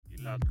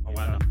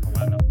Awana.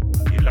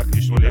 Ila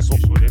kisho leso.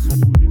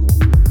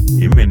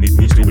 Imenit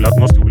ni stulak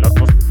nos.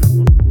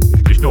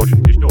 Kishtosh.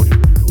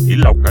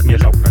 Ila ukanye.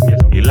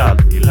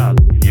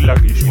 Ila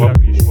kisho.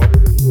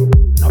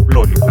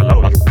 Naploli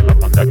kalapa.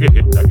 Dage.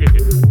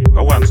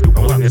 Kawan stu.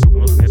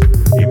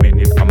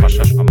 Imenit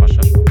kamashash.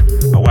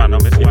 Awana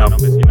mesina.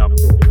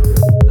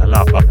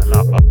 Lalapa.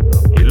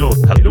 Ilo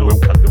tadwe.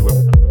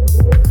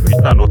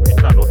 Vitanot.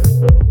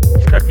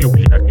 Dakiu.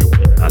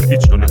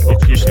 Alkichton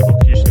kishe.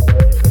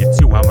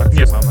 Itsi wama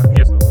nies.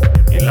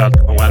 Ila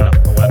awana.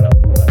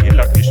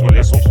 Ila kisho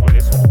leso.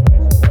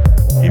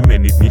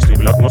 Imenit ni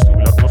stulak nos.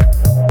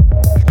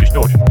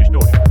 Kishtosh.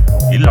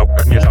 Ila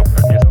ukanye.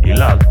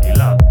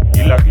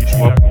 Ila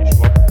kisho.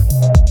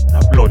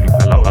 Naploli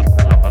kalapa.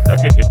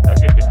 Dage.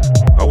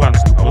 Kawan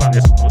stu.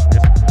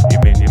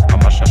 Imenit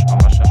kamashash.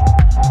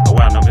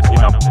 Awana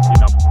mesina.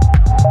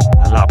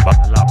 Lalapa.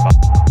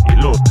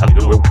 Ilo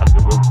tadwe.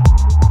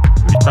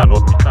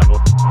 Vitanot.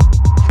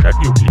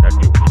 Dakiu.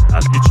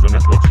 Alkichton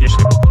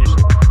kishe.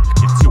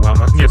 Itsi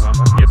wama nies.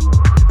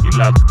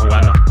 Ila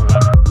awana.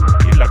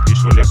 Ila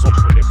kisho leso.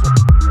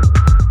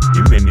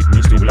 Imenit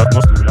ni stulak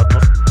nos.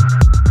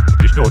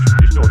 Kishtosh.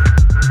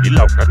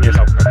 Ila ukanye.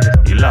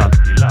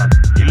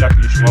 Ila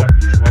kisho.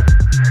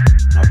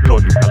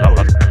 Naploli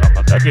kalapa.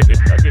 Dage.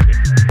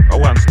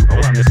 Kawan stu.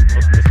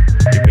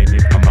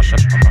 Imenit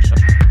kamashash.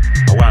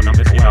 Awana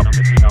mesina.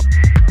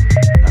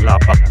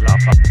 Lalapa.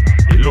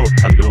 Ilo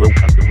tadwe.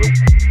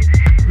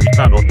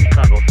 Vitanot.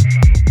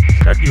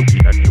 Dakiu.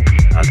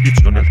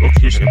 Alkichton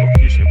kishe.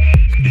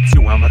 Itsi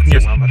wama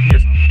nies.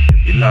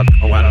 Ila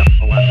awana.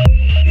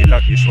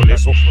 Ila kisho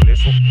leso.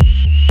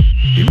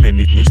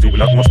 Imenit ni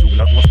stulak nos.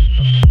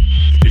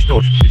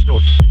 Kishtosh.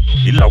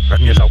 Ila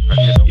ukanye.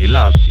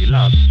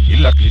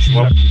 Ila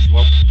kisho.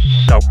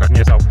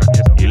 Ukanye.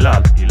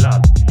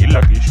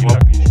 Ila kisho.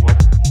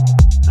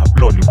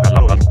 Naploli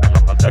kalapa.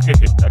 Dage.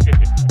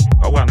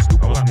 Kawan stu.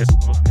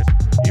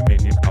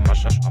 Imenit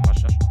kamashash.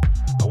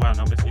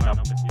 Awana mesina.